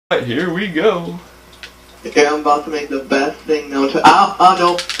Here we go. Okay, I'm about to make the best thing known to—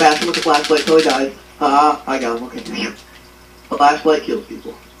 no, faster with the flashlight till he dies. I got him, okay. The flashlight kills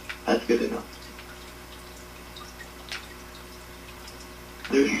people. That's good to know.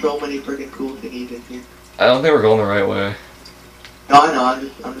 There's so many freaking cool thingies in here. I don't think we're going the right way. No, I know,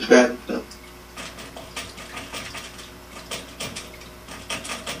 I'm just grabbing stuff.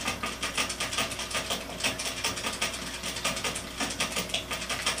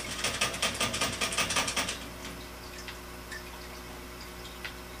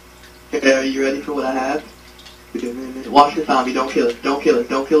 Okay, are you ready for what I have? Watch the zombie, don't kill it, don't kill it,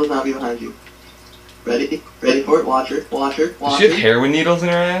 don't kill the zombie behind you. Ready? Ready for it? Watch her, watch her, watch her. Does she have heroin needles in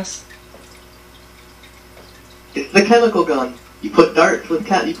her ass? It's the chemical gun. You put darts with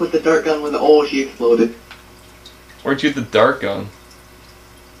you put the dart gun with the— oh, she exploded. Where'd you get the dart gun?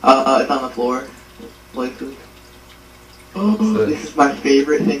 It's on the floor. Places. Oh, this is my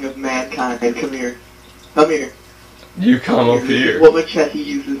favorite thing of mankind. Come here. Come here. You come up here. What Machete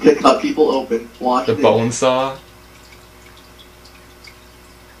uses to cut people open. Watch the this. Bone saw?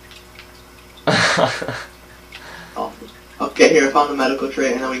 Awesome. Okay, here, I found the medical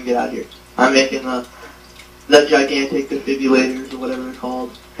tray, and then we can get out of here. I'm making the gigantic defibrillators, or whatever they're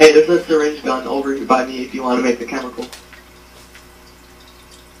called. Hey, there's a syringe gun over here by me if you want to make the chemical.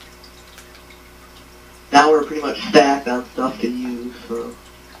 Now we're pretty much stacked on stuff to use, so...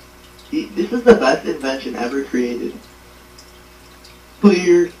 This is the best invention ever created.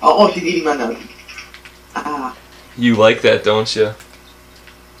 Clear. Oh, she's eating my nuts. Ah. You like that, don't you?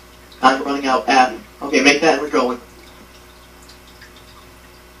 I'm running out. Okay, make that and we're going.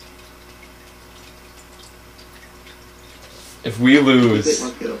 If we lose...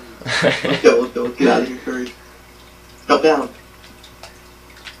 Let's go. Let's go, let's go. Let's get out of here first. Jump down.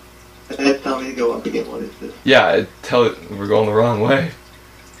 That's telling me to go up again. What is this? Yeah, tell it we're going the wrong way.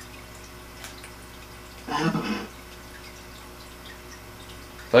 I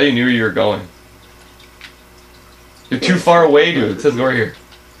thought you knew where you were going. You're too far away, dude. It says go right here.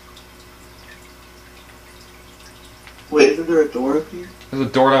 Wait, isn't there a door up here? There's a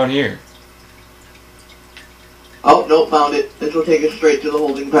door down here. Oh, nope, found it. This will take us straight to the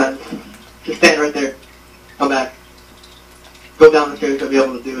holding pen. Just stand right there. Come back. Go down the stairs, I'll be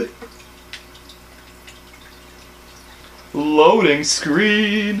able to do it. Loading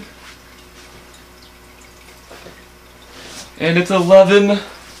screen. And it's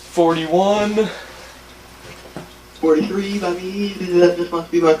 11:41. 43 by me. That just must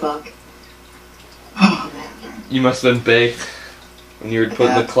be my clock. Oh, man. You must have been baked when you were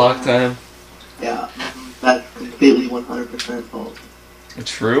putting the clock time. Yeah, that's completely 100% false.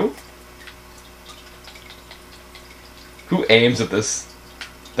 True? Who aims at this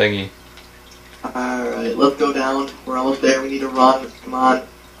thingy? Alright, let's go down. We're almost there. We need to run. Come on.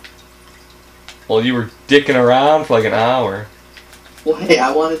 Well, you were dicking around for like an hour. Well, hey,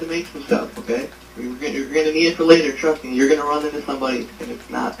 I wanted to make some stuff, okay? You're gonna need it for later, trust me. You're gonna run into somebody, and it's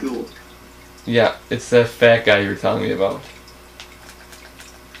not cool. Yeah, it's that fat guy you were telling me about.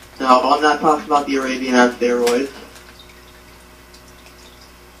 No, I'm not talking about the Arabian on steroids.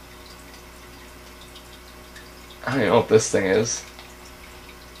 I don't know what this thing is.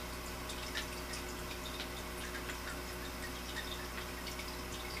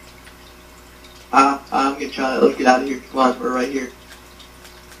 I'm getting shot at. Let's get out of here. Come on, we're right here.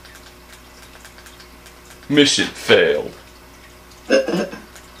 Mission failed. I'm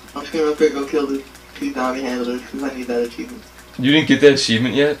just gonna real quick go kill the 2 zombie handlers because I need that achievement. You didn't get that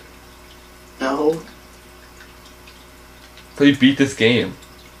achievement yet? No. I thought you beat this game.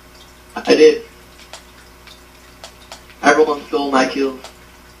 I did. Everyone stole my kills.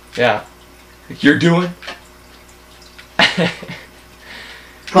 Yeah. Like you're doing? Cut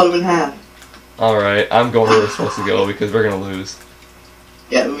them in half. Alright, I'm going where we're supposed to go because we're gonna lose.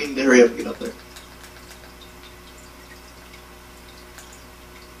 Yeah, we need to hurry up and get up there.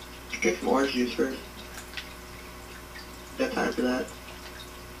 Drink some orange juice first. Got time for that.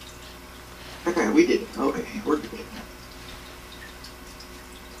 Okay, we did it. Okay, we're good.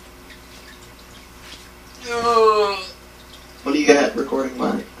 What do you got recording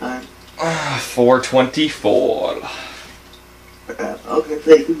my time? 4:24. Okay, I was gonna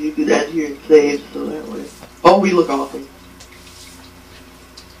say, because you could end here and save, so that way. Oh, we look awesome.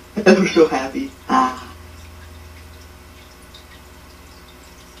 We're so happy. Ah.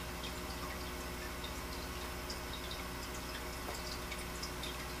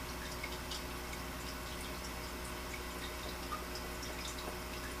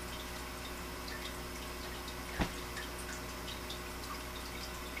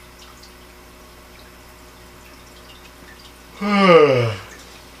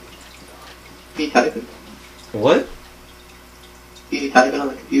 Can you type it? What? Can you type it on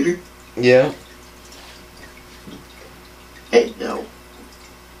the computer? Yeah. Hey, no.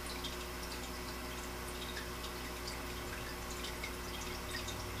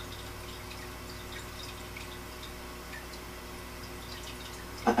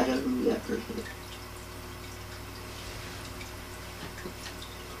 I know who that person is.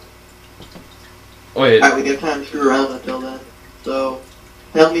 Wait. Alright, we got time to screw around until then. So,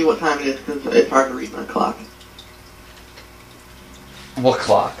 tell me what time it is, because it's hard to read my clock. What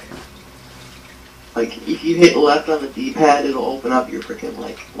clock? Like, if you hit left on the D-pad, it'll open up your freaking,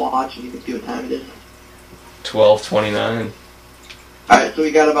 like, watch, and you can see what time it is. 12:29. Alright, so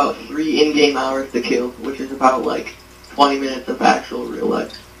we got about 3 in-game hours to kill, which is about, like, 20 minutes of actual real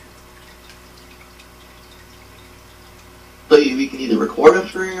life. So we can either record us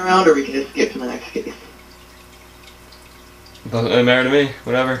screwing around, or we can just skip to the next case. Doesn't really matter to me.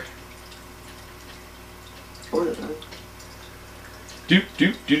 Whatever. Or does it? Do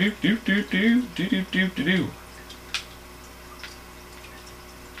do do do do do do do do do do.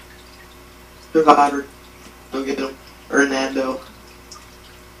 Survivor. Go get him. Hernando.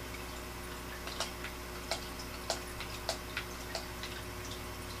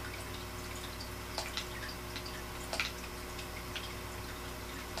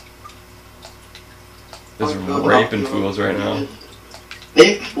 There's raping fools right now.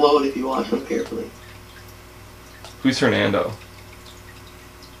 They explode if you watch them carefully. Who's Hernando?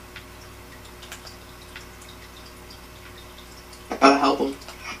 I gotta help them.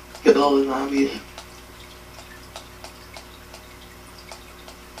 Get all the zombies.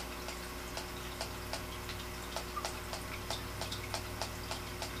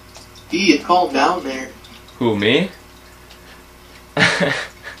 Geez, calm down there. Who, me?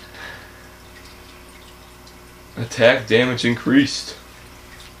 Attack damage increased.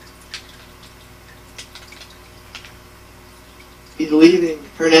 He's leaving.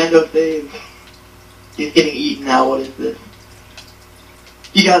 Hernando saves. He's getting eaten now. What is this?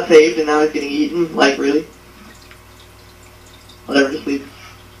 He got saved and now he's getting eaten? Like, really? Whatever, just leave.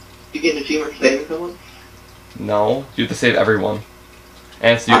 You get an achievement for saving someone? No, you have to save everyone.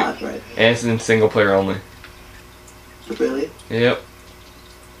 And it's, That's right. and it's in single player only. Really? Yep.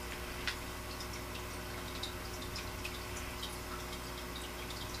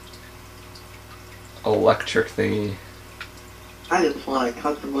 Electric thingy. I just want to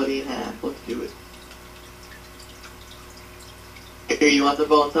cut somebody in half. Let's do it. Here, you want the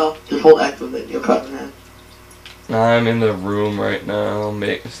bow and saw? Just hold X with it, you'll cut them in half. I'm in the room right now,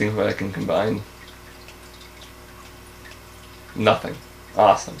 seeing what I can combine. Nothing.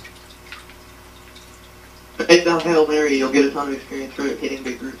 Awesome. Take down Hail Mary, you'll get a ton of experience for hitting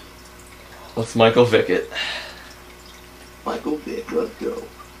big groups. Let's Michael Vick it. Michael Vick, let's go.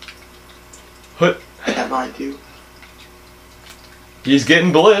 Hut. I got mine too. He's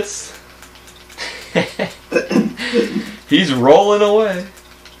getting blitzed. He's rolling away.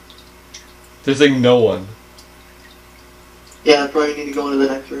 There's like no one. Yeah, that's why we need to go into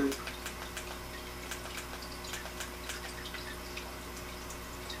the next room.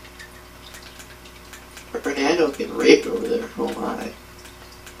 Fernando's getting raped over there. Oh my.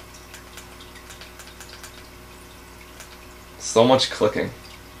 So much clicking.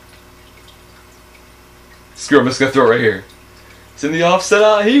 Screw it, I'm just gonna throw it right here. It's in the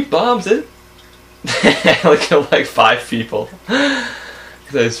offset, he bombs it. I killed like 5 people. I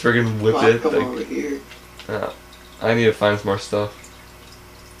just friggin' whipped it. Come like, over here. I need to find some more stuff.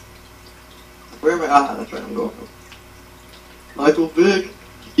 Where am I? Ah, that's right, I'm going. Michael Vick.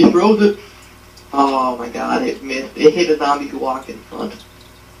 He throws it. Oh my god, it missed. It hit a zombie who walked in front.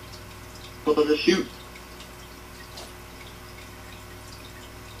 Well, just shoot.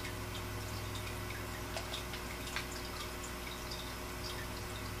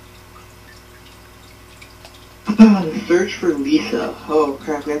 Search for Lisa. Oh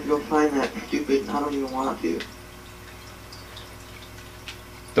crap, we have to go find that stupid. I don't even want to.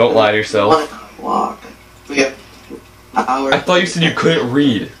 Don't lie to yourself. 1 o'clock. We have hours. I thought you said you couldn't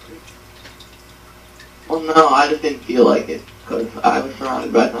read. Well, no, I just didn't feel like it because I was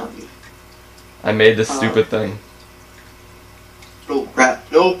surrounded by zombies. I made this stupid thing. Oh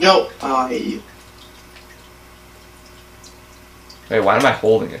crap! No, no! Oh, I hate you. Wait, why am I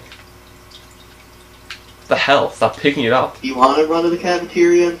holding it? What the hell? Stop picking it up. Do you want to run to the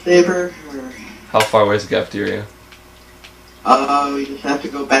cafeteria and save her, or? How far away is the cafeteria? We just have to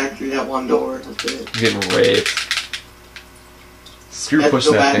go back through that one door. That's it. I'm getting raped. Screw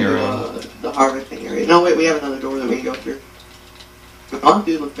pushing that thing around. The harvesting area. No, wait, we have another door that we can go through. Come on,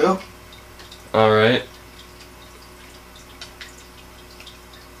 dude, let's go. Alright.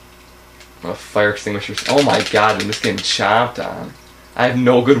 A fire extinguisher. Oh my god, I'm just getting chomped on. I have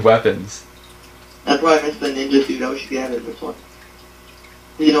no good weapons. That's why I missed the ninja suit. I wish you could have it in this one.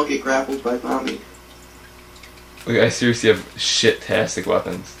 You don't get grappled by zombies. Look, I seriously have shit-tastic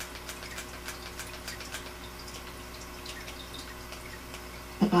weapons.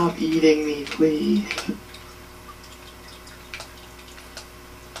 Stop eating me, please.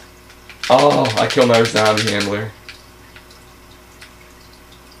 Oh, I killed another zombie handler.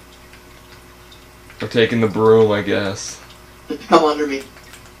 We're taking the broom, I guess. Just come under me.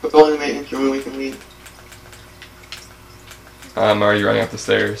 Go in the maintenance room and we can leave. I'm already running up the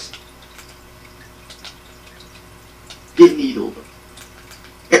stairs. Get needled.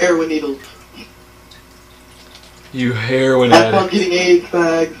 Heroin needles. You heroin That's why I'm addict. getting AIDS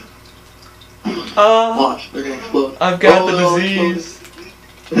bags. Watch, they're gonna explode. I've got the no, disease.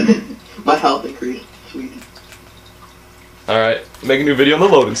 My health increased. Sweet. Alright, make a new video on the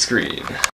loading screen.